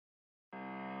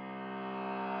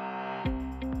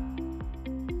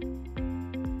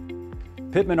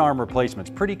Pitman Arm Replacement's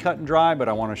pretty cut and dry, but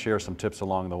I want to share some tips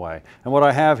along the way. And what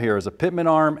I have here is a Pitman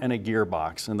arm and a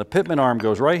gearbox. And the Pitman arm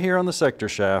goes right here on the sector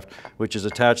shaft, which is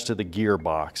attached to the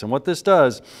gearbox. And what this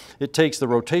does, it takes the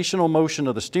rotational motion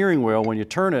of the steering wheel when you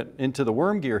turn it into the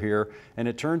worm gear here, and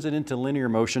it turns it into linear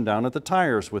motion down at the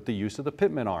tires with the use of the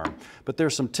Pitman arm. But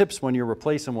there's some tips when you're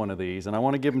replacing one of these, and I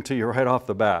want to give them to you right off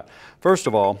the bat. First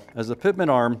of all, as the Pitman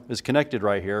arm is connected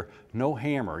right here, no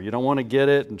hammer. You don't want to get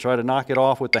it and try to knock it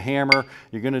off with the hammer.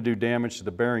 You're going to do damage to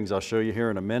the bearings. I'll show you here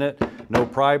in a minute. No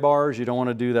pry bars. You don't want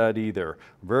to do that either.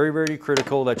 Very, very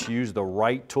critical that you use the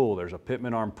right tool. There's a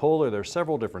Pitman arm puller. There's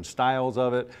several different styles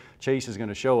of it. Chase is going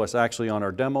to show us actually on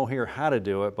our demo here how to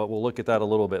do it, but we'll look at that a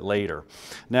little bit later.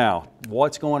 Now,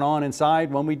 what's going on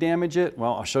inside when we damage it?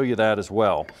 Well, I'll show you that as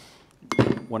well.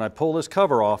 When I pull this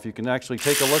cover off, you can actually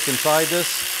take a look inside this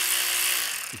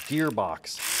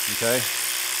gearbox, okay?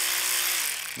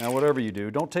 Now, whatever you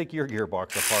do, don't take your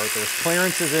gearbox apart. There's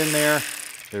clearances in there.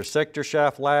 There's sector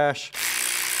shaft lash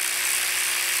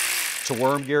to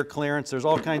worm gear clearance. There's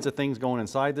all kinds of things going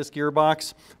inside this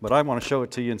gearbox, but I want to show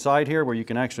it to you inside here where you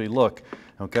can actually look,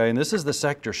 okay? And this is the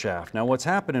sector shaft. Now, what's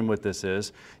happening with this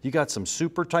is you got some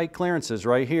super tight clearances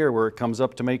right here where it comes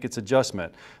up to make its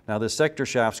adjustment. Now, this sector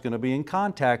shaft's going to be in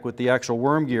contact with the actual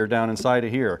worm gear down inside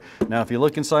of here. Now, if you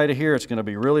look inside of here, it's going to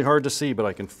be really hard to see, but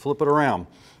I can flip it around.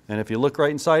 And if you look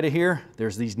right inside of here,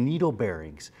 there's these needle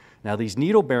bearings. Now these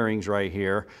needle bearings right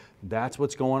here, that's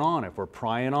what's going on. If we're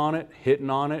prying on it, hitting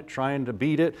on it, trying to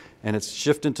beat it, and it's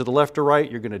shifting to the left or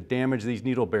right, you're going to damage these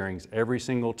needle bearings every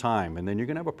single time. And then you're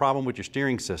going to have a problem with your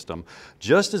steering system.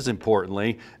 Just as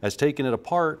importantly as taking it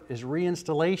apart is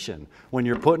reinstallation. When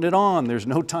you're putting it on, there's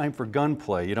no time for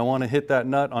gunplay. You don't want to hit that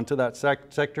nut onto that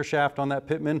sector shaft on that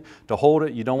Pitman to hold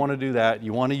it. You don't want to do that.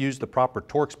 You want to use the proper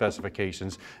torque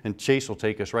specifications, and Chase will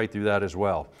take us right through that as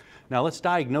well. Now let's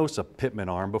diagnose a Pitman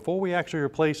arm before we actually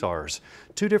replace ours.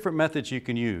 Two different methods you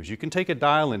can use. You can take a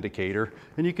dial indicator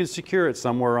and you can secure it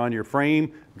somewhere on your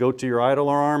frame, go to your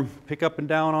idler arm, pick up and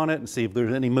down on it and see if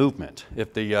there's any movement.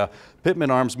 If the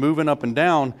Pitman arm's moving up and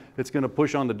down, it's going to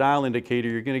push on the dial indicator,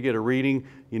 you're going to get a reading,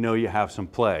 you know you have some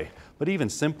play. But even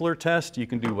simpler test, you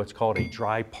can do what's called a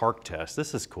dry park test.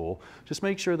 This is cool. Just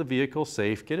make sure the vehicle's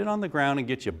safe, get it on the ground and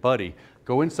get you buddy.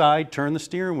 Go inside, turn the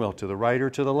steering wheel to the right or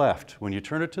to the left. When you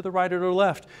turn it to the right or the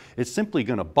left, it's simply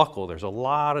going to buckle. There's a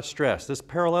lot of stress. This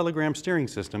parallelogram steering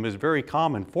system is very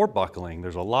common for buckling.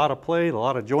 There's a lot of play, a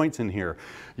lot of joints in here.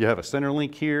 You have a center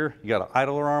link here, you got an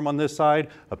idler arm on this side,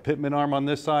 a Pitman arm on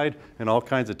this side, and all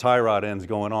kinds of tie rod ends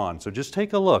going on. So just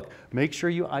take a look. Make sure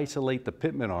you isolate the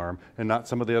Pitman arm and not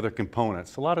some of the other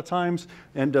components. A lot of times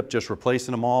end up just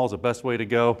replacing them all is the best way to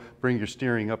go. Bring your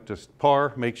steering up to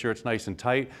par, make sure it's nice and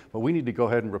tight, but we need to go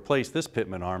ahead and replace this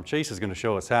Pitman arm. Chase is going to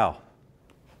show us how.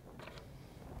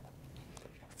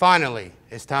 Finally,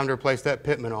 it's time to replace that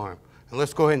Pitman arm. And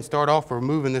let's go ahead and start off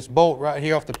removing this bolt right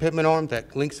here off the Pitman arm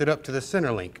that links it up to the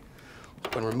center link.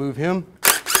 I'm going to remove him.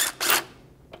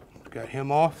 Got him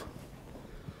off.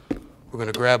 We're going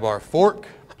to grab our fork,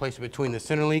 place it between the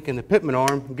center link and the Pitman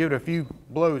arm, and give it a few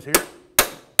blows here.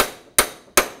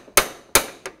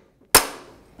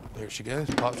 There she goes,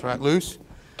 pops right loose.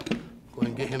 Go ahead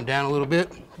and get him down a little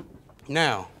bit.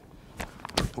 Now,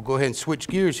 we'll go ahead and switch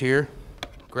gears here.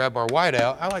 Grab our white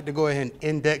out. I like to go ahead and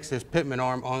index this Pitman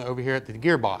arm on over here at the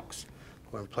gearbox.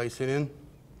 Go ahead and place it in.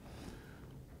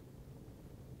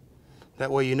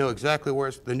 That way you know exactly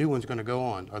where the new one's going to go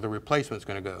on, or the replacement's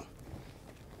going to go.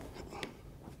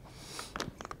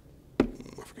 I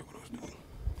forget what I was doing.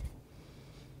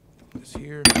 This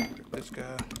here, this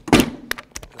guy.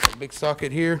 Got a big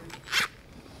socket here.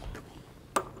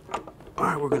 All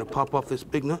right, we're going to pop off this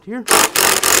big nut here.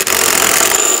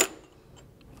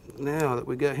 Now that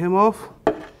we got him off,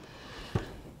 we're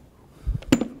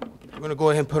going to go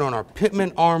ahead and put on our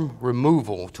Pitman arm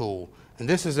removal tool. And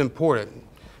this is important,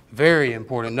 very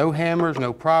important. No hammers,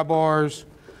 no pry bars.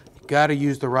 You got to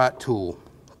use the right tool.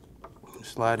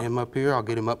 Slide him up here. I'll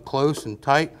get him up close and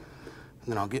tight.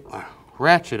 And then I'll get my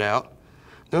ratchet out.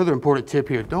 Another important tip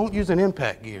here, don't use an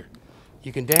impact gear.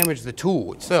 You can damage the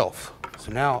tool itself.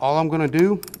 So now all I'm going to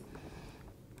do,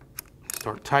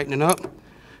 start tightening up,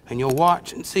 and you'll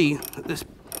watch and see that this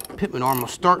Pitman arm will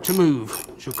start to move.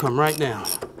 She'll come right down.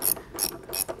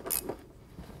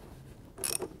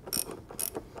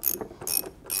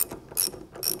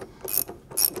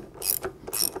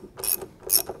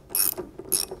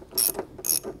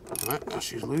 All right, now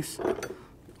she's loose.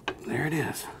 There it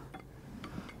is.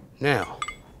 Now,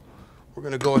 we're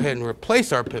going to go ahead and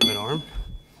replace our Pitman arm.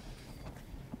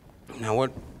 Now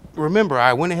remember,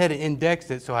 I went ahead and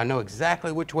indexed it so I know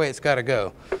exactly which way it's got to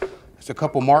go. There's a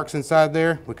couple marks inside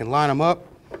there. We can line them up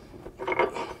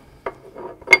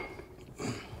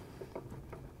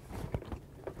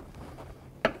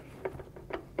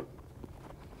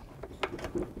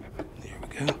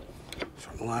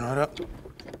Line it up.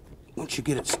 Once you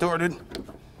get it started,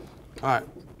 all right,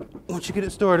 once you get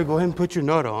it started, go ahead and put your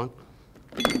nut on.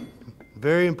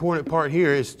 Very important part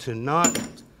here is to not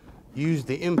use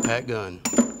the impact gun.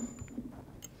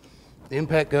 The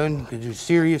impact gun can do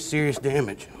serious, serious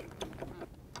damage.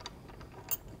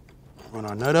 Run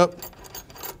our nut up.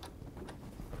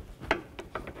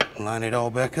 Line it all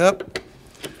back up.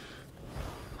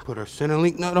 Put our center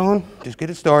link nut on, just get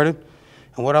it started.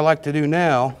 And what I like to do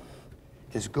now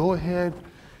is go ahead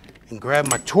and grab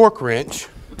my torque wrench,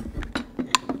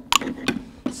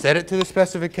 set it to the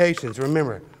specifications.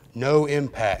 Remember, no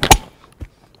impact.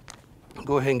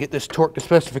 Go ahead and get this torque to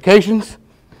specifications.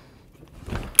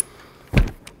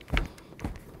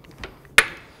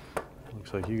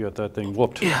 Looks like you got that thing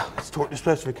whooped. Yeah, it's torque to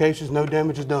specifications, no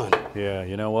damage is done. Yeah,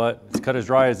 you know what? It's cut as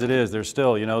dry as it is. There's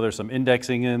still, you know, there's some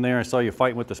indexing in there. I saw you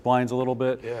fighting with the splines a little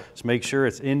bit. Yeah. Just make sure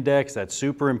it's indexed. That's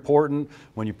super important.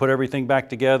 When you put everything back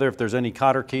together, if there's any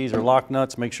cotter keys or lock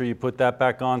nuts, make sure you put that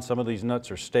back on. Some of these nuts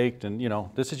are staked, and you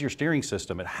know, this is your steering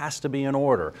system. It has to be in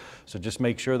order. So just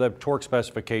make sure that torque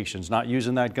specifications, not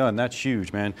using that gun. That's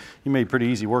huge, man. You made pretty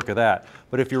easy work of that.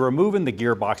 But if you're removing the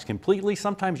gearbox completely,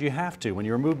 sometimes you have to. When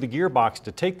you remove the gearbox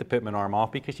to take the Pitman arm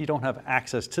off because you don't have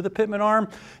access to the Pitman arm,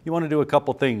 you want to do a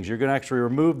couple things. You're going to actually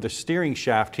remove the steering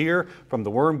shaft here from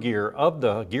the worm gear of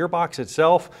the gearbox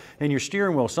itself, and your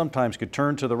steering wheel sometimes could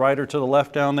turn to the right or to the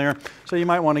left down there. So you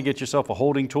might want to get yourself a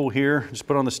holding tool here, just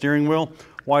put on the steering wheel.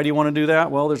 Why do you want to do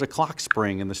that? Well, there's a clock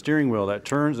spring in the steering wheel that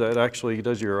turns, that actually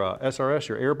does your SRS,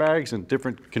 your airbags, and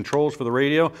different controls for the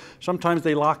radio. Sometimes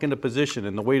they lock into position,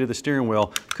 and the weight of the steering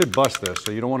wheel could bust this,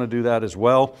 so you don't want to do that as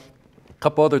well.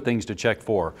 Couple other things to check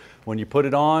for. When you put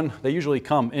it on, they usually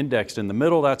come indexed in the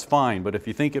middle, that's fine, but if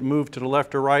you think it moved to the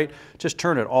left or right, just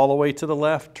turn it all the way to the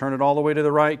left, turn it all the way to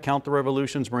the right, count the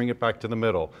revolutions, bring it back to the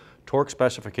middle. Torque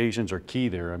specifications are key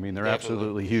there. I mean, they're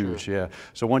absolutely huge, yeah.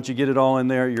 So once you get it all in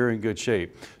there, you're in good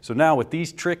shape. So now with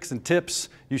these tricks and tips,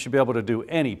 you should be able to do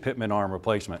any Pitman arm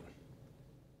replacement.